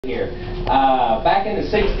Here. Back in the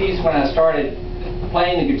 60s when I started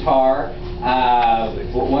playing the guitar,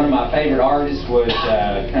 one of my favorite artists was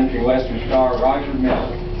country and western star Roger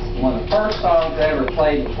Miller. One of the first songs I ever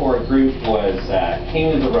played before a group was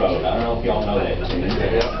King of the Road. I don't know if y'all know that tune.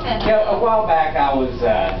 Yeah, a while back I was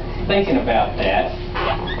thinking about that,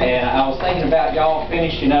 and I was thinking about y'all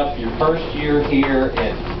finishing up your first year here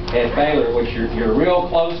at Baylor, which you're real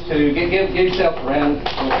close to. Give yourself a round of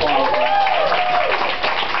applause.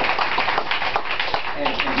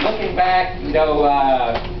 And looking back, you know,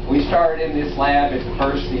 we started in this lab at the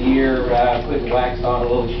first of the year, putting wax on a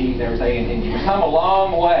little sheet and everything, and you've come a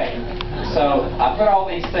long way. So I put all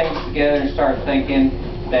these things together and started thinking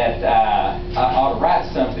that I ought to write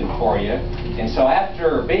something for you. And so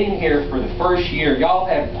after being here for the first year, y'all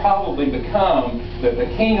have probably become the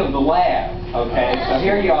king of the lab, okay? So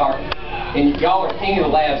here you are, and y'all are king of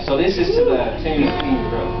the lab, so this is to the tune of King of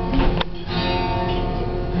the Road.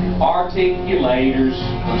 Articulators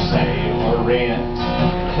for sale or rent.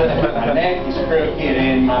 My neck is crooked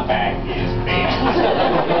and my back is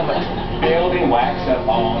bent. Building wax up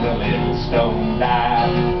on a little stone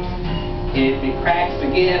dive. If it cracks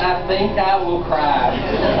again, I think I will cry.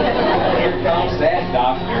 Here comes that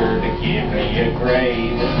doctor to give me a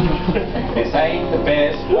grade. This ain't the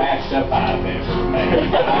best wax up I've ever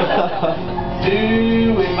made.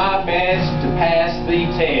 Doing my best to pass the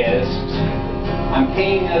test. I'm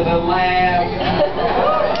king of the lab.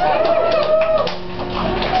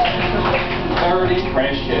 Third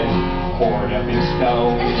impression, poured up in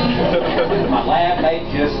stone. My lab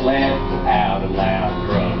mate just let out a loud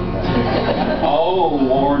groan. Oh,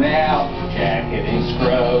 worn out jacket and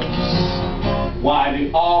scrubs. Why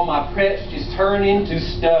do all my preps just turn into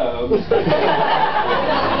stubs?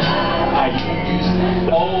 I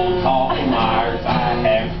use old coffee Myers I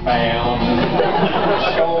have found.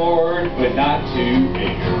 Short but not too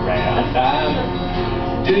big around.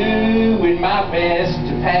 I'm doing my best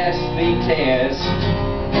to pass the test.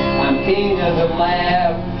 I'm king of the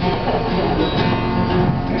lab.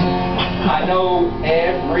 I know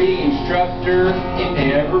every instructor in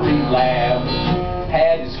every lab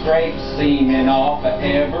had to scrape semen off of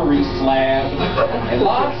every slab. And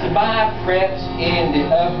lots of my preps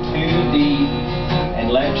ended up too deep. And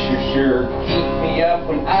lecture sure keep me up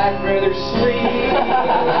when I'd rather sleep.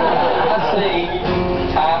 I see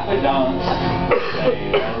typodonts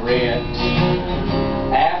pay their rent.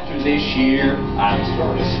 After this year, I'm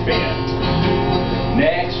sort of spent.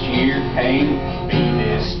 Next year can't be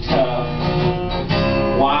this tough.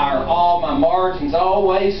 Why are all my margins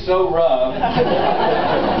always so rough?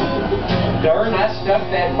 Darn, I stuck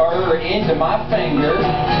that burr into my finger.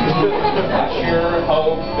 I sure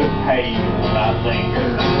hope the pain will not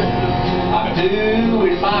linger. I'm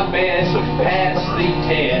doing my best to pass the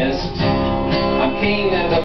test. I'm king of the